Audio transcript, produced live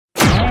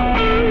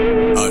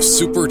a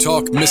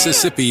SuperTalk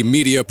Mississippi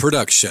media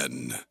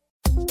production.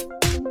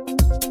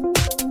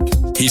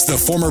 He's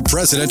the former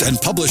president and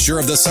publisher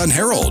of the Sun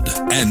Herald,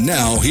 and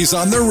now he's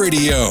on the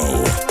radio.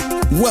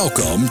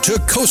 Welcome to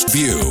Coast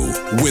View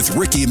with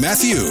Ricky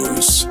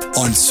Matthews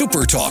on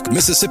SuperTalk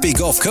Mississippi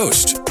Gulf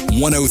Coast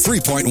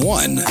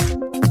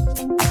 103.1.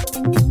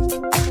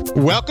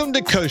 Welcome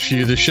to Coast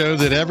View, the show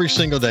that every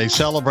single day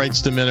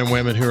celebrates the men and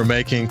women who are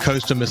making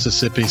coastal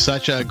Mississippi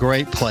such a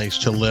great place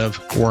to live,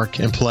 work,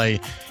 and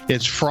play.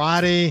 It's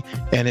Friday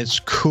and it's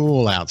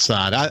cool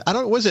outside. I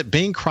don't. Was it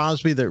Bing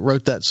Crosby that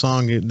wrote that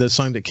song? The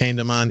song that came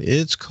to mind.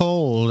 It's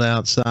cold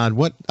outside.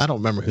 What? I don't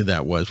remember who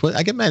that was.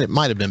 I guess it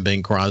might have been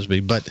Bing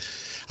Crosby, but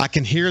I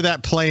can hear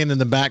that playing in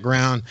the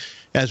background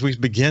as we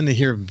begin to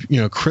hear,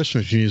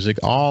 Christmas music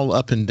all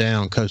up and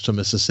down coastal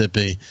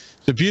Mississippi.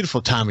 It's a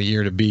beautiful time of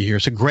year to be here.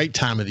 It's a great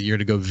time of the year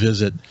to go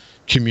visit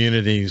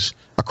communities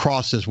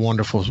across this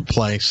wonderful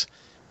place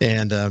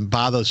and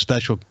buy those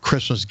special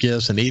Christmas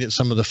gifts and eat at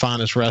some of the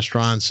finest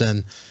restaurants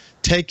and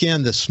take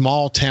in the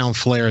small town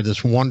flair of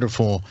this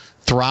wonderful,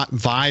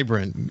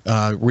 vibrant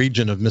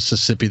region of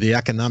Mississippi, the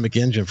economic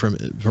engine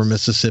for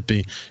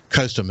Mississippi,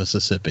 coastal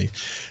Mississippi.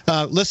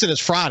 Listen,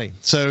 it's Friday,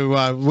 so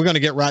we're going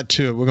to get right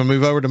to it. We're going to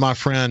move over to my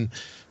friend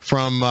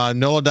from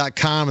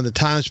NOLA.com and the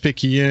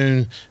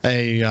Times-Picayune,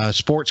 a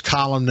sports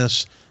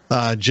columnist,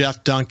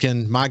 Jeff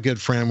Duncan, my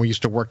good friend. We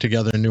used to work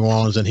together in New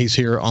Orleans, and he's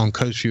here on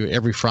Coast View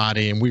every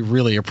Friday, and we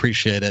really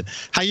appreciate it.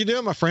 How you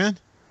doing, my friend?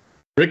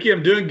 Ricky,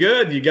 I'm doing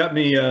good. You got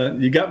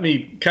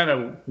me kind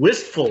of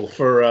wistful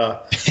for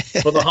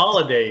the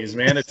holidays,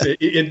 man.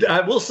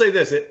 I will say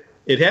this: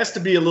 it has to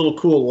be a little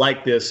cool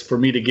like this for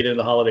me to get in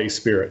the holiday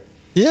spirit.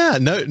 Yeah,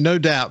 no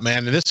doubt,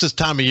 man. And this is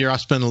time of year I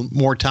spend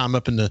more time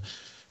up in the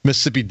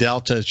Mississippi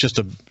Delta. It's just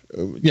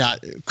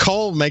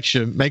cold makes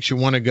you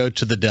want to go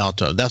to the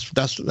Delta.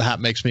 That's how it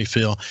makes me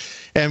feel.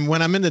 And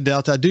when I'm in the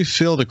Delta, I do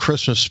feel the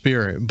Christmas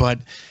spirit. But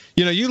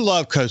you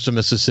love coastal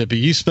Mississippi.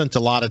 You spent a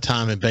lot of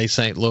time in Bay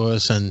St.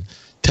 Louis and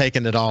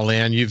taking it all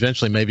in. You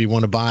eventually maybe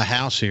want to buy a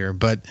house here,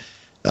 but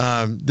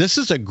this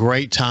is a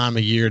great time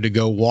of year to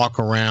go walk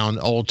around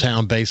Old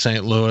Town Bay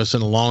St. Louis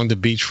and along the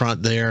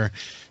beachfront there.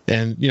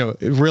 And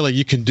really,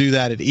 you can do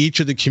that at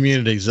each of the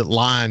communities that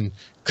line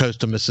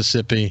coastal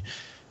Mississippi.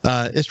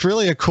 It's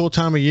really a cool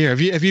time of year.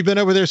 Have you been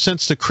over there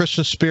since the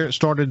Christmas spirit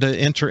started to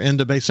enter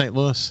into Bay St.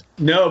 Louis?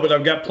 No, but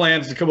I've got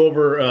plans to come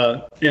over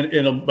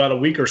in about a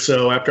week or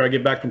so after I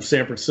get back from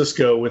San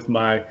Francisco with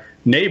my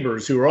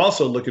neighbors who are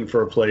also looking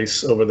for a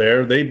place over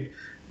there. They've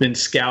been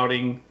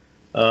scouting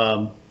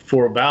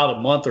for about a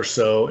month or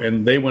so,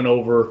 and they went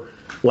over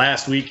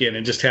last weekend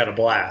and just had a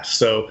blast.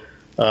 So,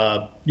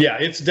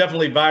 it's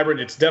definitely vibrant.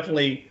 It's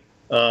definitely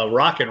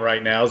rocking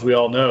right now, as we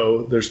all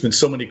know. There's been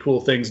so many cool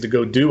things to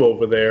go do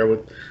over there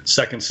with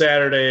Second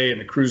Saturday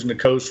and the Cruising the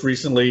Coast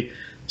recently.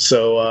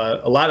 So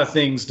a lot of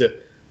things to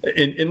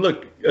and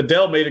look,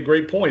 Adele made a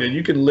great point, and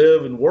you can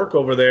live and work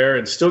over there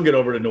and still get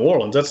over to New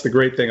Orleans. That's the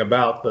great thing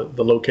about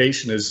the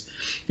location is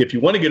if you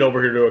want to get over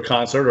here to a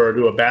concert or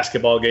to a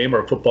basketball game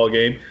or a football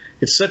game,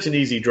 it's such an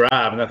easy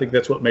drive, and I think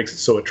that's what makes it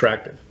so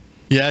attractive.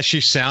 Yeah,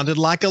 she sounded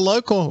like a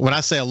local. When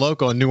I say a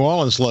local, a New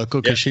Orleans local,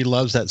 because she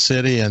loves that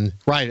city. And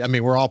right, I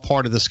mean, we're all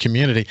part of this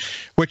community,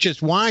 which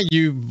is why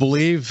you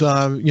believe,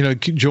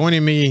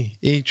 joining me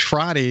each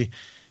Friday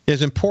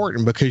is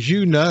important, because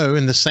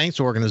and the Saints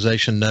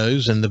organization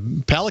knows, and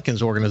the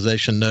Pelicans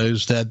organization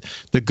knows that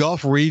the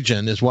Gulf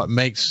region is what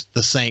makes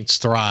the Saints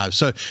thrive.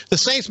 So the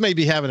Saints may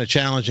be having a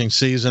challenging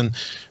season,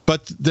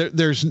 but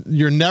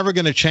you're never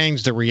going to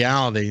change the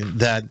reality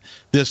that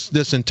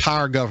this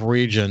entire Gulf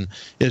region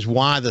is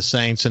why the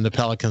Saints and the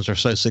Pelicans are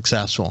so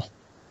successful.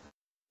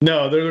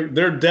 No,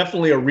 they're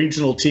definitely a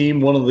regional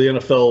team, one of the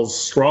NFL's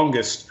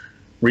strongest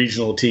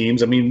regional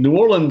teams. I mean, New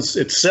Orleans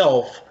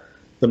itself,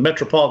 the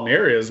metropolitan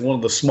area, is one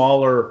of the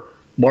smaller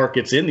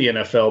markets in the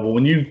NFL. But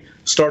when you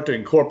start to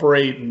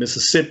incorporate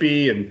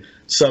Mississippi and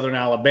southern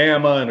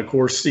Alabama, and of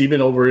course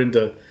even over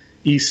into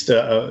East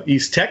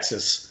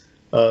Texas,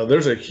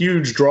 there's a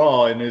huge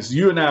draw. And as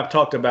you and I have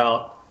talked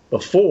about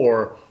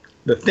before,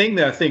 the thing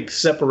that I think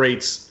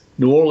separates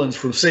New Orleans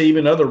from, say,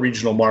 even other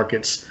regional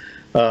markets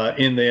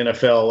in the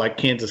NFL, like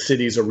Kansas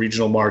City is a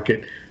regional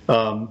market,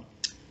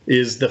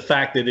 is the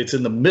fact that it's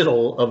in the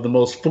middle of the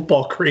most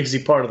football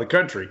crazy part of the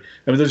country.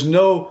 I mean, there's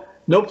no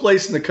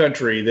place in the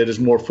country that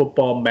is more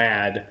football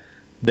mad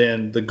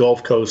than the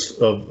Gulf Coast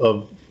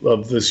of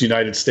this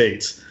United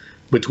States.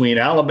 Between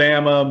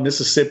Alabama,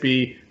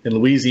 Mississippi, and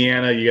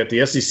Louisiana, you got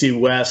the SEC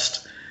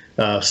West,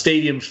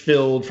 stadiums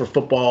filled for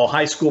football.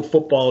 High school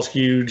football is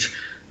huge,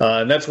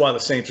 and that's why the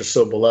Saints are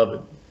so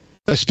beloved.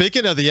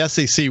 Speaking of the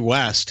SEC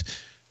West,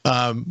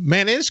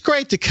 man, it's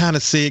great to kind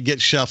of see it get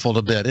shuffled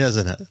a bit,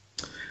 isn't it?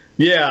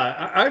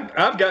 Yeah,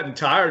 I've gotten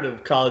tired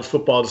of college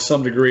football to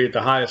some degree at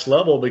the highest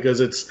level because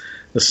it's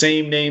the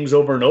same names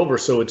over and over.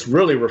 So it's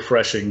really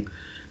refreshing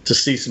to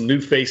see some new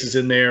faces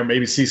in there,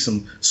 maybe see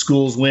some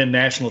schools win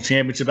national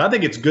championship. I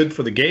think it's good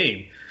for the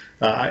game.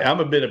 I'm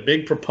a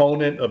big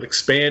proponent of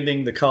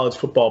expanding the college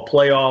football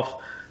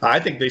playoff. I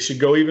think they should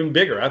go even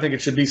bigger. I think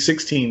it should be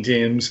 16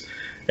 teams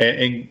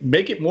and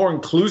make it more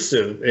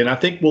inclusive. And I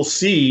think we'll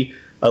see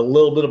a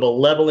little bit of a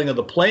leveling of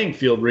the playing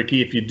field,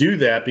 Ricky, if you do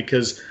that,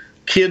 because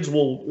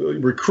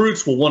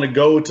recruits will want to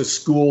go to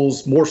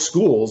schools, more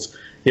schools,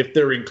 if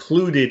they're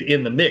included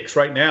in the mix.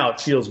 Right now,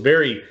 it feels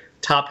very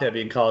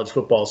top-heavy in college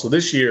football. So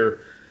this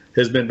year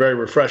has been very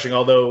refreshing,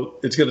 although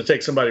it's going to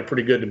take somebody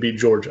pretty good to beat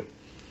Georgia.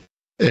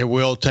 It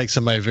will take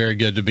somebody very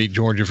good to beat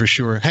Georgia for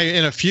sure. Hey,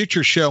 in a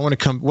future show,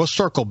 we'll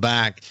circle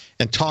back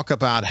and talk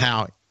about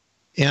how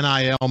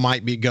NIL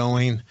might be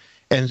going,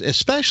 and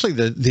especially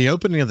the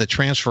opening of the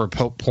transfer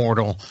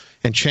portal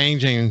and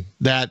changing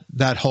that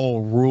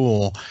whole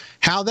rule,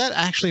 how that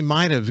actually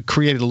might have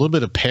created a little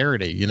bit of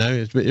parity. You know,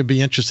 it'd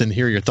be interesting to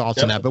hear your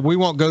thoughts on that, but we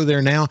won't go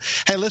there now.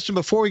 Hey, listen,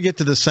 before we get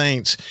to the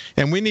Saints,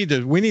 and we need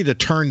to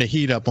turn the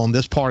heat up on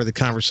this part of the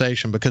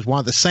conversation, because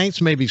while the Saints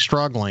may be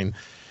struggling,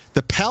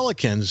 the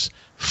Pelicans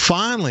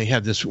finally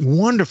have this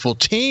wonderful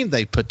team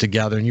they put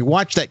together, and you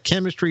watch that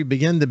chemistry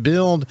begin to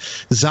build.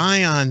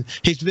 Zion,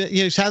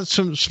 he's had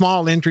some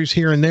small injuries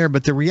here and there,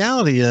 but the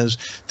reality is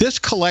this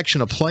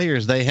collection of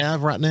players they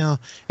have right now,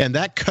 and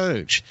that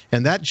coach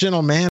and that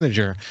general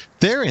manager,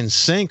 they're in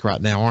sync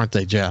right now, aren't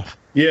they, Jeff?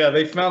 Yeah,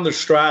 they found their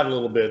stride a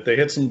little bit. They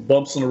hit some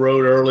bumps in the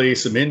road early,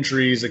 some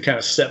injuries that kind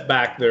of set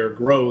back their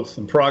growth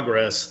and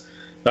progress.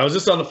 I was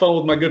just on the phone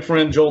with my good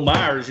friend Joel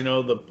Myers,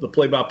 the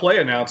play-by-play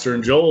announcer,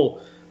 and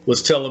Joel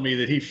was telling me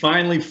that he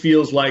finally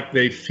feels like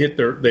they've hit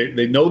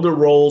they know their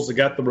roles, they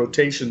got the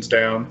rotations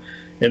down,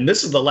 and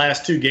this is the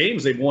last 2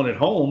 games they've won at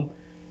home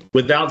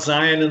without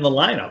Zion in the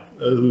lineup,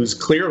 who's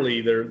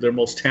clearly their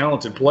most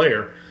talented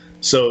player.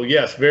 So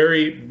yes,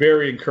 very,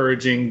 very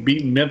encouraging.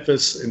 Beating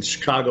Memphis and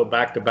Chicago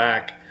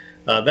back-to-back.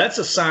 That's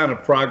a sign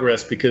of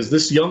progress, because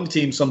this young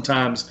team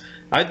sometimes,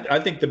 I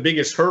think the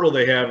biggest hurdle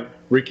they have,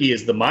 Ricky,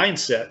 is the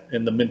mindset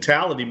and the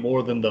mentality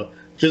more than the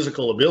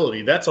physical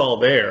ability. That's all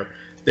there.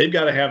 They've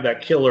got to have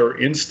that killer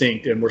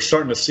instinct, and we're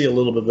starting to see a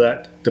little bit of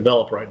that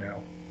develop right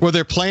now. Well,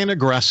 they're playing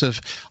aggressive.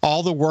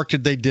 All the work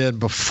that they did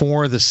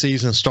before the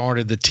season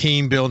started, the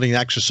team building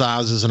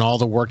exercises and all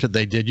the work that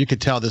they did, you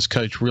could tell this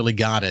coach really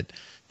got it,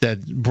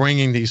 that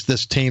bringing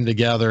this team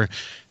together,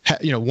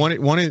 he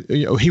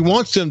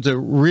wants them to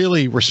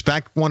really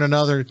respect one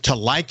another, to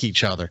like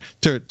each other,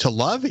 to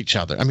love each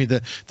other. I mean,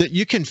 that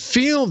you can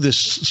feel this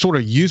sort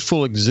of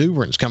youthful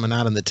exuberance coming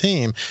out of the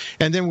team.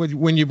 And then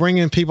when you bring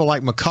in people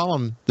like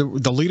McCollum,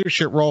 the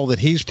leadership role that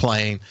he's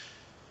playing,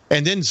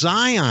 and then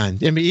Zion,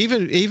 I mean,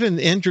 even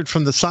injured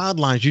from the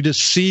sidelines, you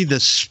just see the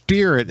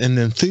spirit and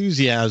the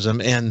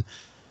enthusiasm, and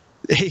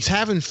he's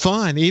having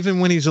fun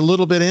even when he's a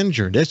little bit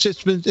injured.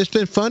 It's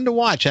been fun to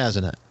watch,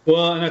 hasn't it?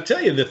 Well, and I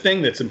tell you, the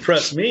thing that's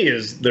impressed me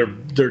is their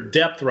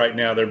depth right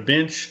now. Their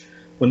bench,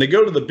 when they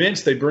go to the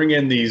bench, they bring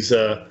in these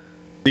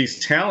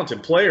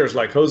talented players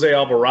like Jose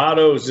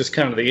Alvarado, is just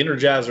kind of the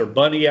Energizer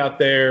bunny out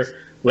there.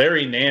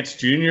 Larry Nance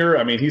Jr.,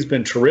 I mean, he's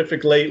been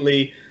terrific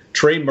lately.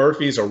 Trey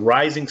Murphy's a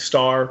rising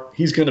star.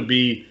 He's going to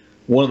be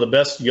one of the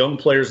best young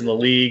players in the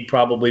league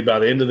probably by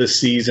the end of this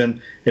season.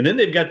 And then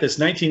they've got this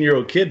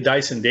 19-year-old kid,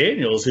 Dyson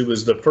Daniels, who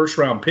was the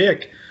first-round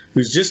pick,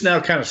 who's just now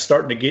kind of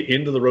starting to get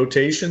into the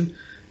rotation.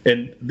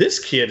 And this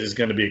kid is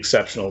going to be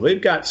exceptional. They've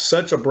got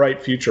such a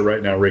bright future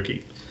right now,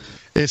 Ricky.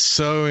 It's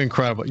so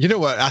incredible. You know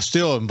what? I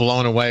still am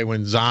blown away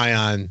when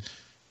Zion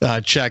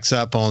checks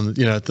up on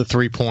the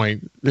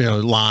 3-point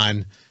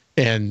line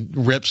and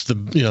rips the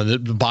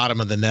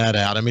bottom of the net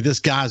out. I mean, this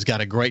guy's got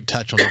a great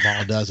touch on the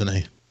ball, doesn't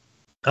he?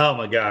 Oh,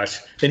 my gosh.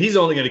 And he's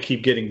only going to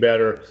keep getting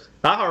better.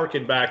 I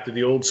harken back to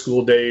the old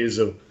school days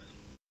of,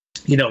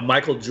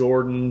 Michael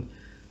Jordan,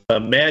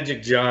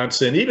 Magic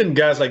Johnson, even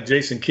guys like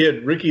Jason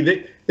Kidd. Ricky,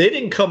 they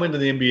didn't come into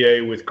the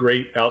NBA with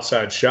great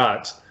outside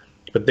shots,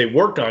 but they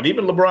worked on it.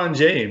 Even LeBron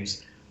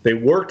James, they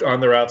worked on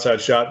their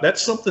outside shot.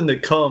 That's something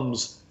that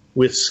comes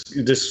with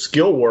this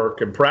skill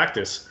work and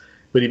practice.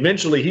 But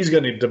eventually he's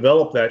going to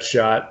develop that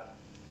shot.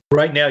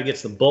 Right now he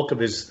gets the bulk of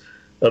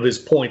his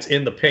points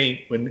in the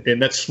paint,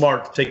 and that's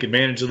smart to take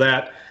advantage of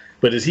that.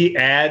 But as he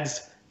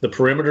adds the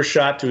perimeter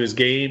shot to his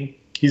game,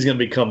 he's going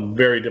to become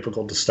very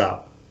difficult to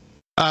stop.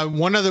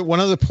 One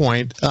other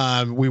point,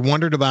 we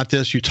wondered about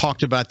this. You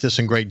talked about this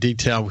in great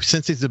detail.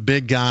 Since he's a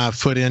big guy,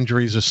 foot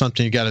injuries are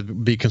something you got to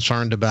be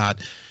concerned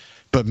about.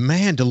 But,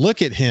 man, to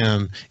look at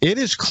him, it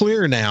is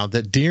clear now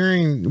that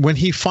when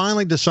he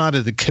finally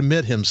decided to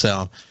commit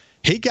himself,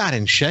 he got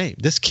in shape.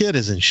 This kid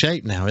is in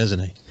shape now, isn't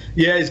he?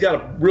 Yeah, he's got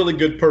a really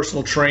good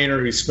personal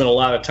trainer he spent a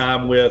lot of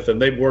time with,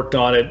 and they've worked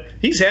on it.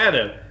 He's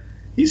had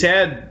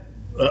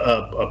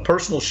a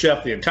personal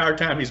chef the entire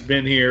time he's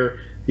been here.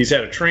 He's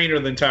had a trainer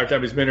the entire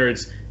time he's been here.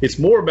 It's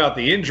more about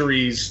the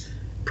injuries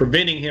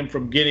preventing him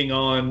from getting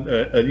on,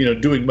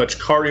 doing much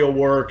cardio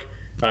work.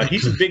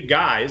 He's a big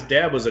guy. His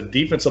dad was a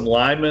defensive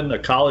lineman, a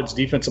college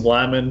defensive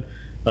lineman,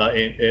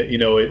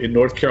 in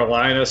North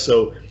Carolina.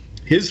 So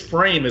his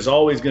frame is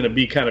always going to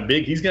be kind of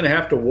big. He's going to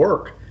have to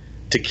work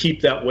to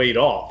keep that weight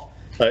off.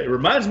 It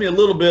reminds me a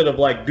little bit of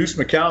like Deuce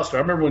McAllister. I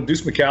remember when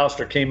Deuce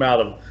McAllister came out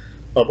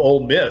of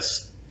Ole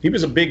Miss. He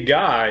was a big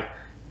guy,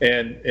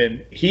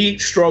 and he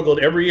struggled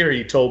every year,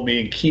 he told me,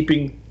 in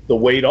keeping the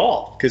weight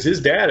off, because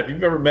his dad, if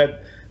you've ever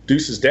met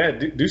Deuce's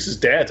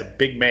dad's a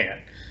big man.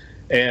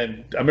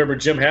 And I remember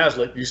Jim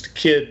Haslett used to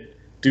kid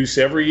Deuce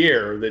every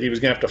year that he was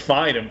going to have to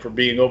fine him for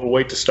being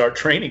overweight to start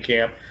training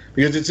camp,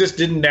 because it just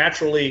didn't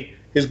naturally,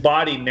 his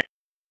body naturally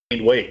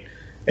gained weight.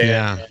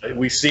 And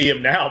we see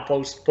him now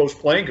post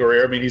playing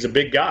career. I mean, he's a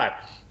big guy.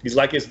 He's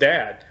like his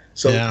dad.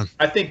 So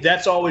I think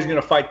that's always going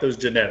to fight those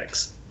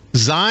genetics.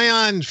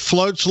 Zion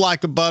floats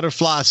like a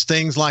butterfly,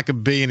 stings like a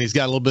bee, and he's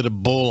got a little bit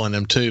of bull in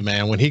him too,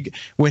 man.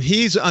 When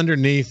he's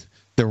underneath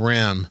the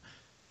rim,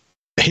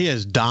 he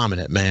is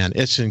dominant, man.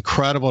 It's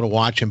incredible to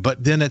watch him.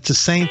 But then at the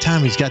same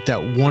time, he's got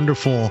that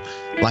wonderful,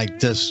 like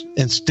this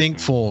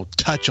instinctful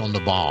touch on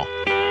the ball.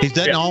 He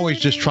doesn't always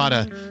just try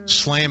to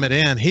slam it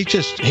in. He's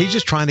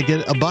just trying to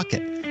get a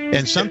bucket.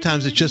 And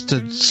sometimes it's just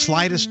the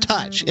slightest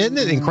touch. Isn't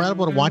it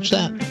incredible to watch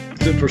that?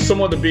 For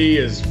someone to be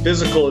as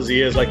physical as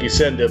he is, like you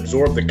said, to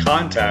absorb the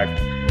contact,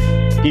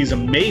 he's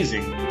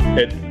amazing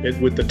at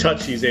with the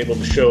touch he's able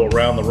to show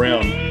around the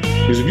rim.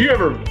 Because if you've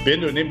ever been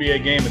to an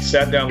NBA game and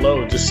sat down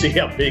low and just see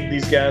how big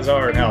these guys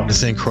are and how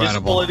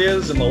incredible it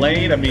is in the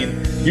lane, I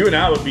mean, you and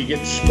I would be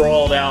getting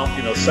sprawled out,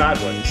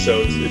 sideways.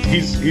 So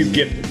he's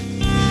gifted.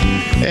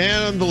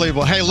 And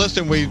unbelievable. Hey,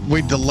 listen, we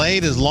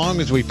delayed as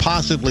long as we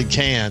possibly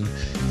can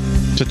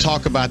to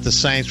talk about the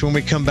Saints. When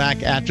we come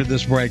back after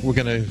this break, we're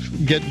going to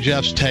get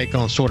Jeff's take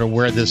on sort of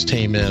where this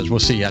team is. We'll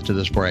see you after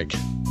this break.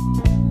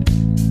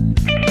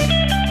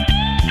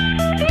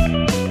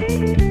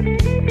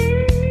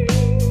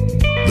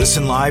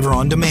 Listen live or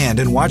on demand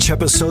and watch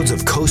episodes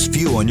of Coast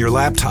View on your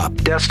laptop,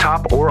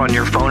 desktop, or on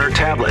your phone or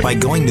tablet by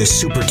going to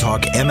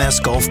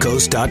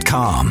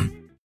supertalkmsgulfcoast.com.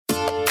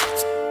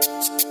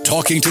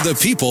 Talking to the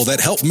people that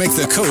help make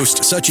the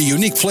Coast such a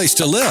unique place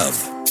to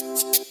live.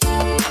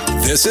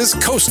 This is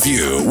Coast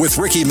View with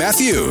Ricky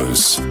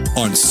Matthews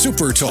on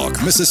Super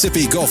Talk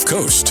Mississippi Gulf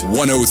Coast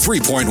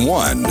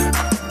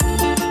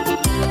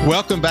 103.1.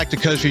 Welcome back to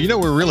Coast View.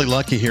 We're really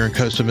lucky here in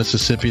coastal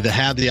Mississippi to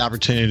have the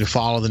opportunity to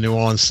follow the New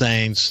Orleans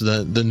Saints,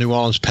 the New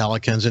Orleans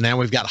Pelicans, and now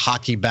we've got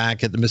hockey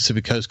back at the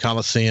Mississippi Coast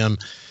Coliseum.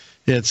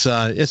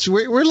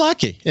 We're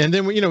lucky. And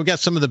then we've got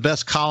some of the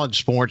best college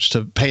sports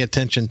to pay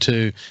attention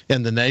to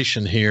in the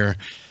nation here.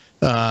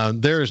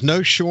 There is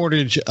no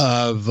shortage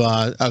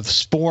of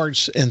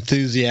sports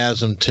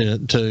enthusiasm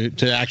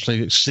to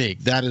actually seek.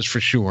 That is for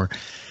sure.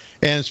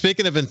 And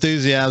speaking of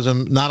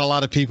enthusiasm, not a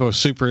lot of people are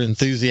super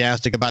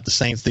enthusiastic about the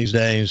Saints these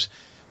days.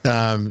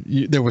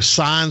 There were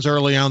signs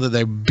early on that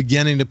they were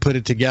beginning to put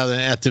it together.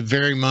 At the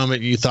very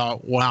moment you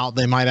thought, wow,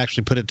 they might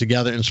actually put it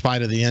together in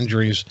spite of the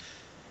injuries.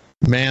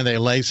 Man, they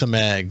lay some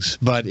eggs.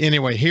 But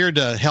anyway, here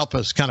to help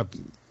us kind of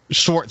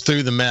sort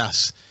through the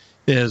mess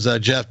is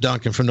Jeff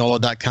Duncan from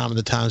NOLA.com and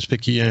the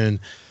Times-Picayune.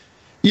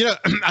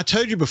 I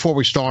told you before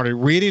we started,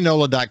 reading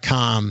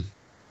NOLA.com,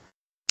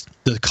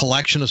 the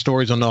collection of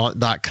stories on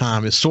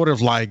NOLA.com is sort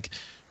of like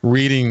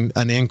reading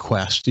an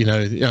inquest.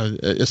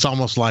 It's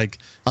almost like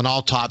an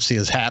autopsy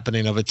is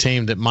happening of a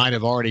team that might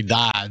have already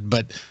died.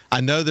 But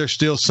I know there's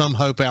still some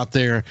hope out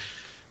there,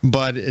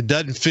 but it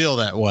doesn't feel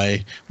that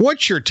way.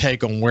 What's your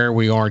take on where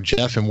we are,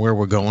 Jeff, and where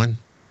we're going?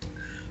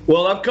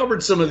 Well, I've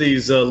covered some of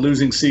these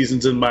losing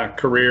seasons in my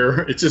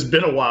career. It's just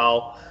been a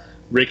while,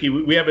 Ricky.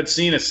 We haven't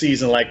seen a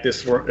season like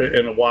this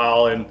in a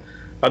while, and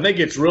I think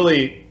it's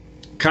really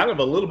kind of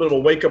a little bit of a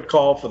wake-up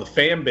call for the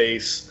fan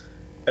base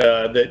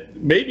that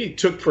maybe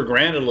took for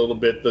granted a little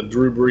bit the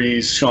Drew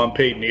Brees, Sean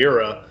Payton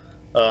era.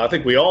 I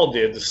think we all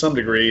did to some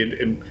degree,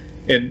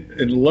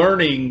 and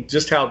learning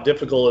just how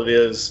difficult it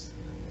is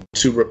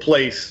to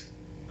replace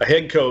a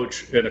head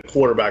coach and a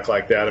quarterback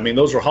like that. I mean,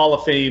 those are Hall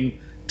of Fame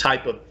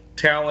type of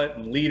talent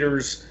and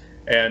leaders,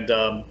 and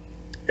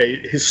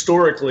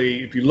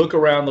historically, if you look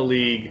around the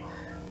league,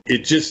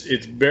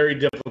 it's very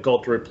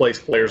difficult to replace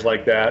players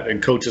like that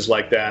and coaches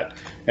like that.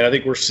 And I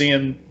think we're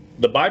seeing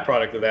the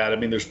byproduct of that. I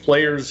mean, there's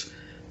players,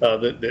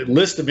 the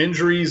list of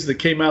injuries that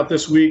came out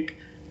this week,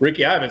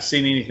 Ricky, I haven't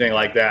seen anything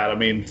like that. I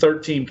mean,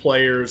 13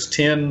 players,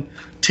 10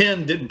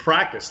 didn't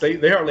practice.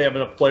 They hardly have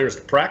enough players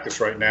to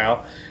practice right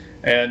now.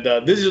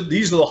 And these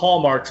are the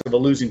hallmarks of a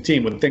losing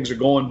team. When things are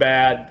going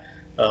bad,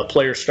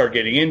 players start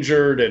getting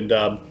injured, and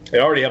they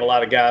already have a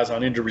lot of guys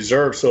on injured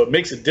reserve. So it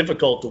makes it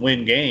difficult to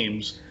win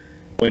games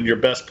when your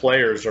best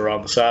players are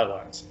on the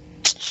sidelines.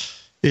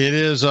 It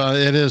is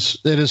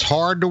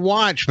hard to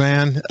watch,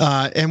 man.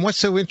 And what's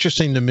so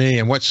interesting to me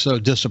and what's so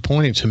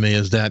disappointing to me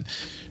is that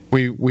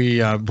we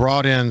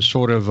brought in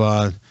sort of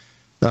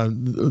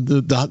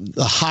the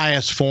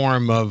highest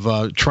form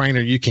of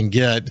trainer you can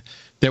get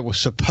that was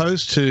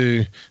supposed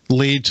to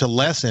lead to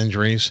less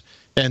injuries,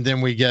 and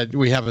then we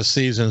have a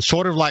season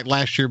sort of like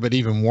last year, but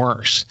even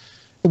worse.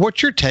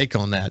 What's your take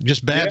on that?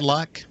 Just bad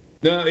luck?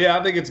 No, yeah,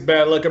 I think it's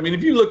bad luck. I mean,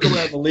 if you look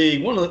around the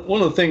league, one of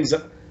the things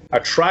that I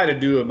try to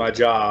do in my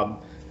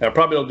job, and I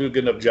probably don't do a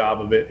good enough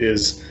job of it,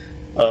 is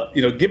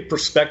give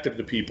perspective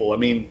to people. I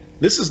mean,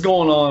 this is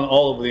going on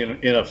all over the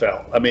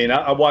NFL. I mean,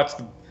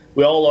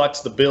 we all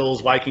watched the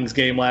Bills-Vikings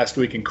game last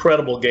week.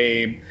 Incredible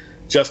game.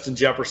 Justin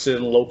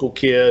Jefferson, local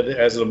kid,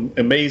 has an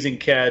amazing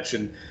catch,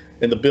 and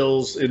the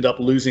Bills end up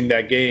losing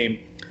that game.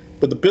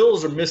 But the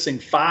Bills are missing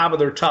 5 of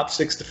their top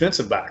 6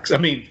 defensive backs. I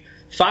mean,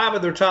 5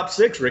 of their top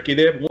 6, Ricky.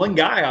 They have one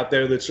guy out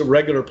there that's a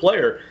regular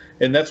player,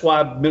 and that's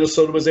why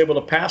Minnesota was able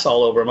to pass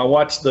all over him. I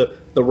watched the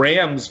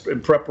Rams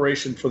in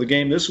preparation for the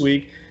game this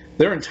week.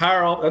 Their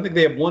entire, I think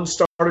they have one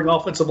starting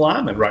offensive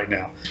lineman right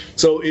now.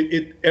 So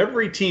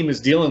every team is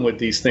dealing with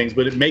these things,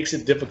 but it makes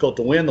it difficult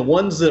to win. The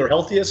ones that are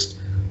healthiest,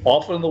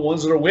 often the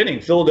ones that are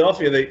winning.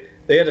 Philadelphia,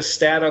 they had a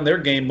stat on their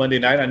game Monday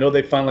night. I know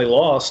they finally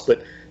lost,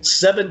 but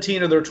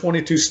 17 of their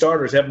 22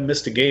 starters haven't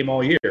missed a game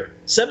all year.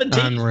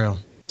 17. Unreal.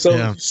 So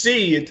you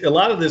see, a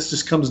lot of this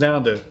just comes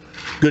down to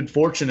good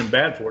fortune and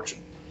bad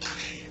fortune.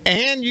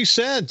 And you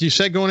said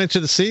going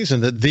into the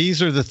season that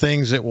these are the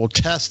things that will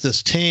test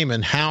this team,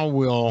 and how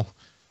will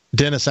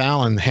Dennis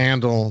Allen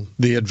handle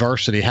the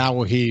adversity? How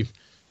will he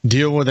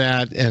deal with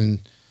that? And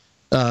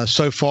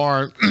so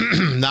far,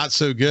 not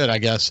so good, I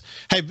guess.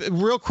 Hey,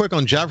 real quick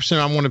on Jefferson,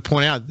 I want to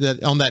point out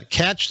that on that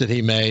catch that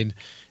he made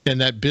in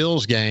that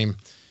Bills game,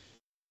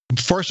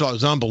 first of all, it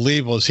was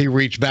unbelievable as he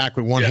reached back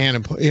with one hand,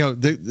 and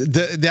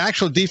the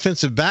actual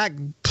defensive back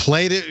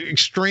played it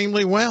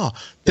extremely well.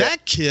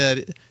 That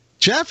kid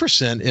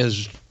Jefferson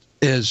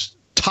is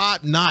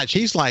top notch.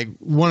 He's like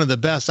one of the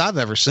best I've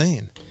ever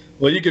seen.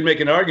 Well, you could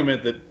make an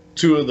argument that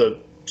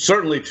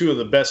certainly two of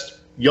the best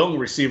young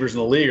receivers in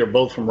the league are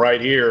both from right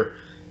here.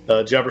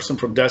 Jefferson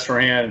from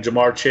Destrehan and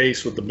Jamar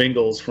Chase with the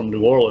Bengals from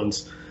New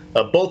Orleans.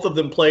 Both of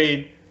them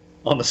played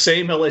on the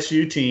same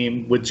LSU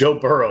team with Joe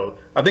Burrow.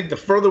 I think the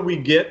further we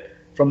get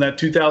from that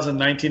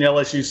 2019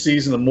 LSU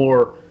season, the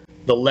more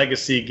the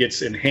legacy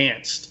gets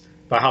enhanced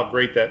by how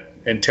great that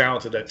and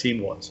talented that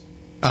team was.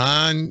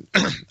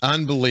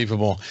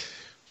 Unbelievable.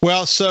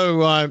 Well,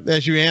 so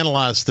as you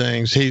analyze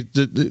things,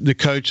 the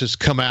coach has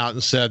come out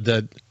and said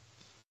that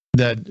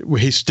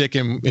he's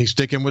sticking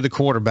with the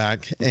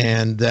quarterback,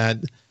 and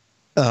that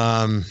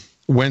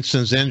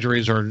Winston's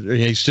injuries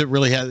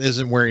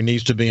isn't where he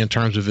needs to be in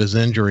terms of his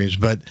injuries.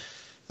 But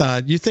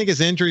you think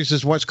his injuries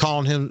is what's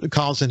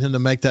causing him to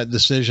make that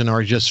decision,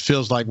 or it just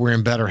feels like we're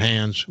in better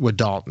hands with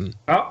Dalton?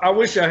 I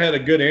wish I had a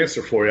good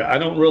answer for you. I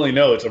don't really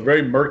know. It's a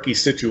very murky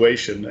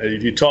situation.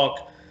 If you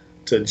talk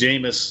to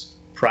Jameis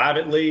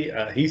privately,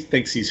 he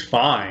thinks he's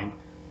fine.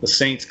 The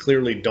Saints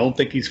clearly don't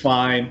think he's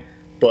fine,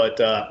 but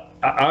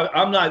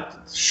I'm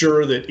not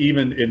sure that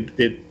even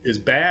as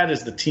bad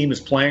as the team is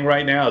playing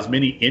right now, as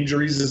many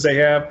injuries as they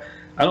have,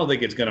 I don't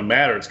think it's going to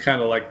matter. It's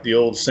kind of like the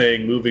old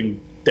saying,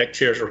 moving deck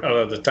chairs around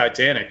on the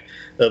Titanic.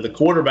 The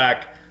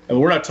quarterback, and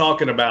we're not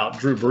talking about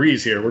Drew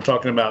Brees here. We're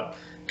talking about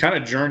kind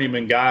of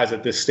journeyman guys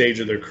at this stage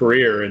of their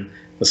career, and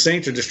the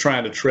Saints are just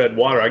trying to tread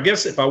water. I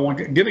guess if I'm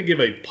going to give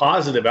a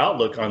positive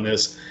outlook on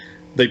this,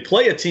 they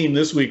play a team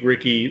this week,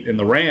 Ricky, in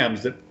the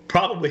Rams that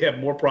probably have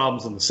more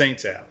problems than the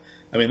Saints have.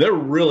 I mean, they're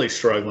really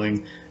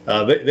struggling.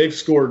 They've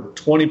scored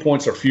 20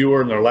 points or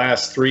fewer in their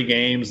last 3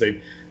 games.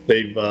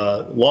 They've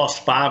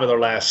lost 5 of their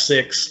last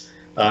 6.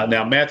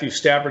 Now, Matthew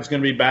Stafford's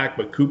going to be back,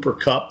 but Cooper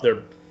Kupp,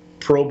 their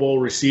Pro Bowl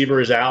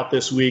receiver, is out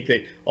this week.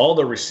 All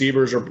their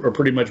receivers are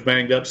pretty much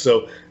banged up.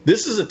 So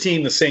this is a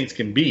team the Saints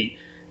can beat,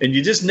 and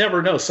you just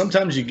never know.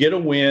 Sometimes you get a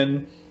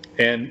win,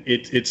 and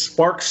it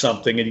sparks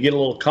something, and you get a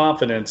little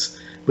confidence.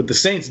 But the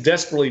Saints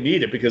desperately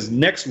need it, because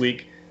next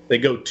week they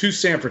go to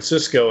San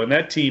Francisco, and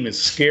that team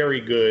is scary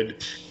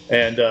good.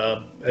 And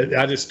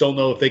I just don't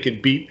know if they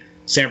can beat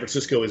San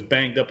Francisco as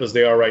banged up as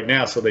they are right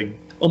now. So they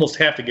almost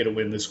have to get a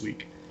win this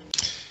week.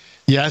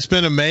 Yeah, it's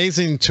been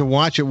amazing to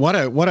watch it. What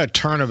a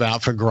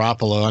turnabout for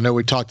Garoppolo. I know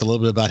we talked a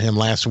little bit about him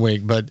last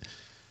week, but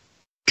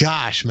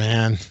gosh,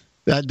 man,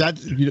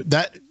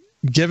 that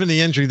given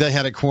the injury they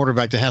had at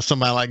quarterback, to have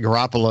somebody like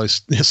Garoppolo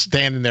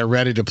standing there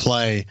ready to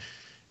play,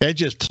 it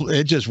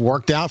just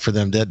worked out for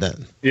them, didn't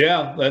it?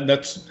 Yeah, and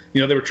that's,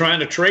 they were trying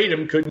to trade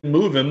him, couldn't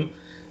move him,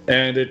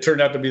 and it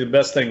turned out to be the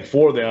best thing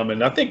for them.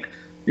 And I think,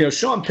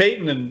 Sean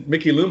Payton and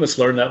Mickey Loomis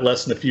learned that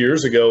lesson a few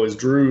years ago. As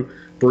Drew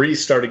Brees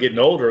started getting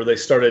older, they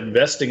started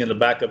investing in the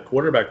backup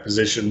quarterback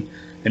position,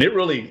 and it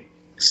really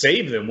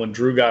saved them when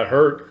Drew got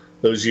hurt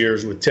those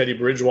years with Teddy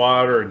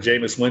Bridgewater and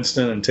Jameis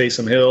Winston and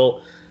Taysom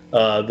Hill.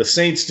 The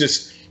Saints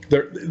this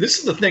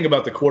is the thing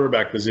about the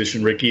quarterback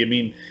position, Ricky. I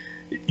mean,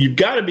 you've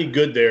got to be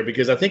good there,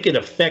 because I think it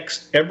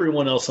affects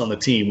everyone else on the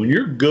team. When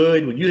you're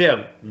good, when you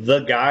have the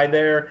guy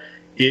there,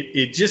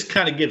 it just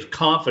kind of gives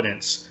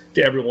confidence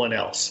to everyone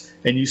else.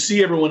 And you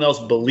see everyone else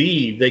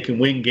believe they can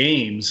win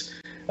games.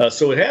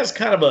 So it has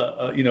kind of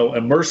a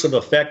immersive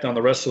effect on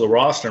the rest of the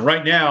roster. And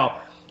right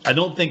now, I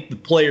don't think the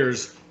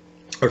players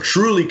are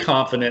truly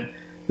confident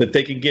that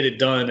they can get it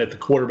done at the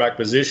quarterback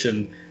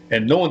position.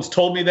 And no one's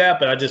told me that,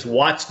 but I just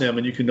watch them,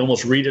 and you can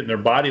almost read it in their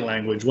body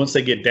language. Once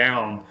they get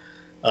down,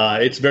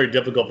 it's very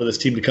difficult for this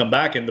team to come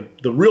back. And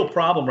the real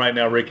problem right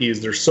now, Ricky,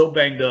 is they're so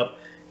banged up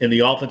in the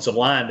offensive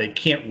line, they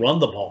can't run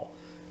the ball.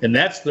 And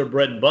that's their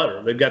bread and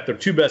butter. They've got their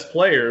 2 best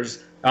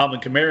players, Alvin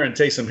Kamara and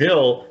Taysom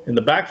Hill, in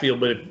the backfield.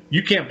 But if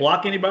you can't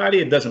block anybody,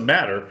 it doesn't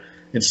matter.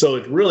 And so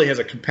it really has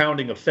a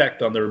compounding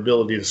effect on their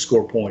ability to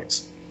score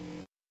points.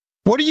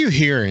 What are you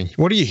hearing?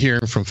 What are you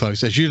hearing from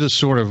folks as you just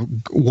sort of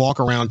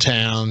walk around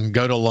town,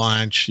 go to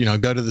lunch,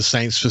 go to the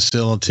Saints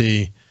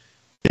facility?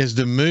 Is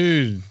the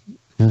mood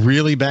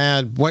really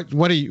bad?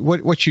 What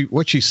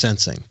you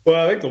sensing?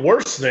 Well, I think the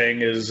worst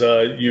thing is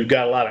you've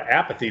got a lot of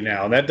apathy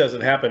now, and that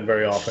doesn't happen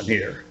very often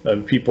here.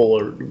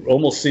 People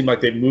almost seem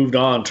like they've moved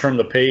on, turned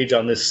the page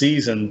on this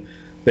season.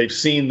 They've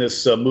seen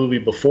this movie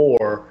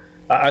before.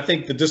 I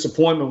think the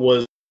disappointment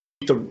was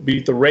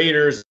beat the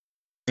Raiders.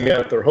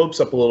 Got their hopes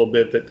up a little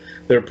bit that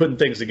they're putting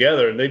things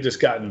together, and they've just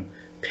gotten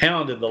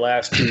pounded the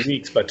last 2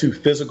 weeks by two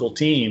physical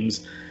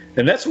teams.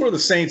 And that's where the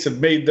Saints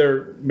have made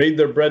their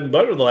bread and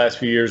butter the last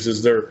few years,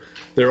 is their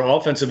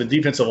offensive and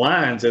defensive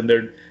lines, and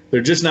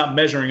they're just not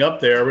measuring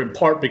up there, in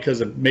part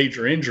because of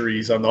major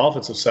injuries on the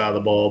offensive side of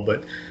the ball.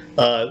 But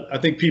I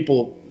think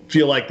people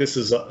feel like this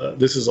is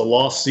a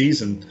lost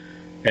season,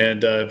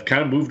 and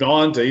kind of moved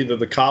on to either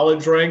the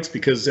college ranks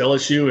because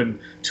LSU and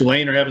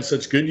Tulane are having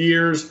such good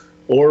years,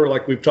 or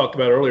like we've talked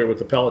about earlier with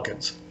the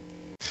Pelicans.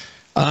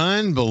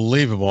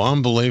 Unbelievable.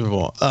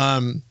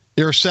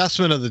 Your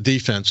assessment of the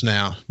defense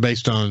now,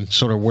 based on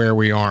sort of where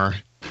we are.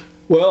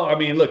 Well, I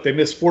mean, look, they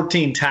missed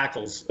 14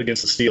 tackles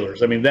against the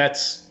Steelers. I mean,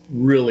 that's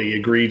really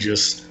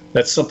egregious.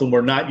 That's something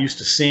we're not used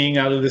to seeing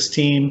out of this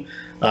team.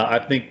 I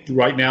think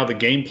right now the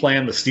game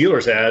plan the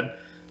Steelers had,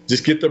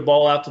 just get their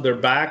ball out to their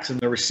backs and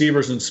their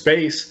receivers in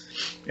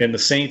space, and the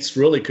Saints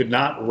really could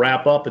not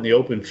wrap up in the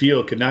open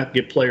field, could not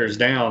get players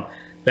down.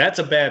 That's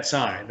a bad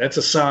sign. That's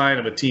a sign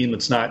of a team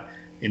that's not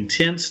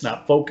intense,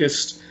 not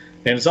focused.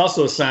 And it's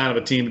also a sign of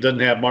a team that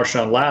doesn't have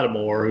Marshawn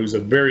Lattimore, who's a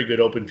very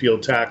good open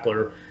field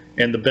tackler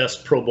and the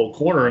best Pro Bowl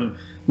corner. And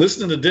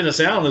listening to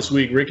Dennis Allen this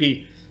week,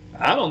 Ricky,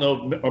 I don't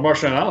know if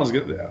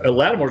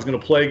Lattimore is going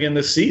to play again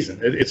this season.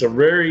 It's a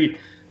very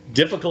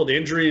difficult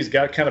injury. He's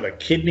got kind of a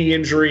kidney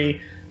injury.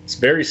 It's a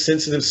very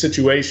sensitive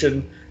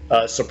situation.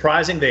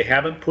 Surprising they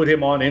haven't put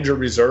him on injured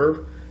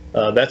reserve.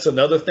 That's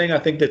another thing I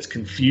think that's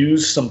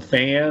confused some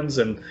fans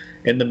and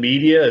the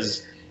media,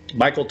 is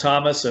Michael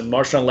Thomas and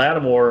Marshawn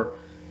Lattimore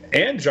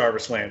and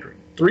Jarvis Landry,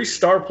 3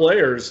 star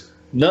players.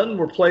 None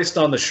were placed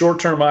on the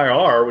short-term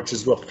IR, which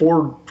is a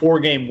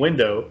four-game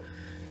window.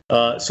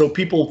 So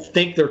people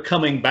think they're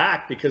coming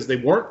back because they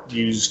weren't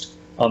used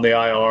on the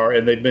IR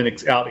and they've been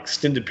out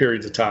extended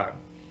periods of time.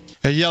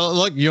 Hey, yeah,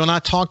 look, you and I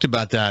talked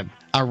about that.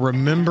 I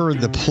remember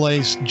the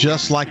place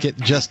just like it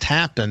just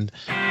happened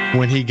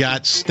when he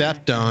got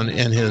stepped on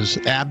in his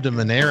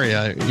abdomen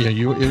area.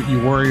 You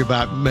worry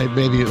about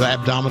maybe the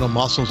abdominal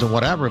muscles and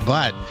whatever,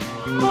 but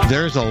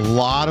there's a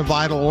lot of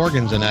vital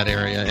organs in that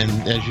area. And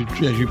as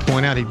you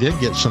point out, he did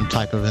get some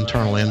type of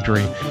internal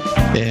injury,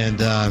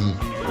 and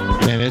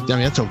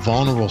it's a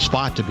vulnerable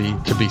spot to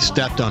be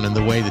stepped on in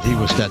the way that he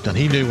was stepped on.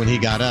 He knew when he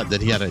got up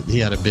that he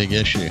had a big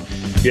issue.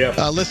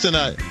 Yeah. Listen,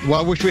 well,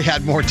 I wish we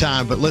had more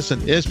time, but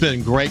listen, it's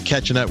been great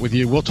catching up with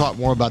you. We'll talk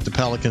more about the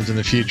Pelicans in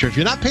the future. If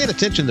you're not paying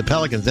attention to the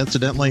Pelicans,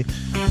 incidentally,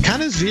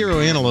 kind of zero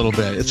in a little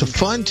bit. It's a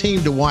fun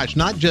team to watch,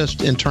 not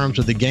just in terms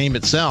of the game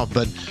itself,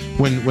 but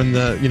when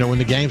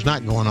the game's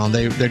not going on,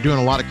 they're doing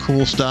a lot of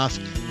cool stuff.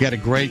 You got a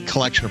great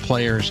collection of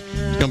players. It's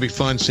going to be a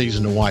fun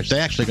season to watch.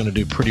 They're actually going to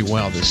do pretty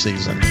well this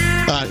season.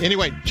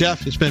 Anyway,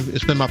 Jeff, it's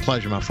been my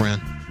pleasure, my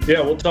friend.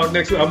 Yeah, we'll talk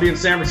next week. I'll be in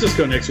San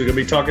Francisco next week. I'll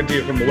be talking to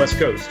you from the West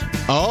Coast.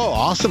 Oh,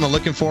 awesome. I'm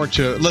looking forward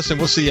to it. Listen,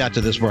 we'll see you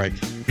after this break.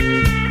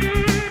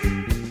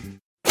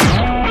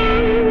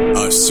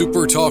 A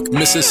SuperTalk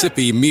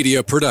Mississippi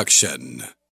media production.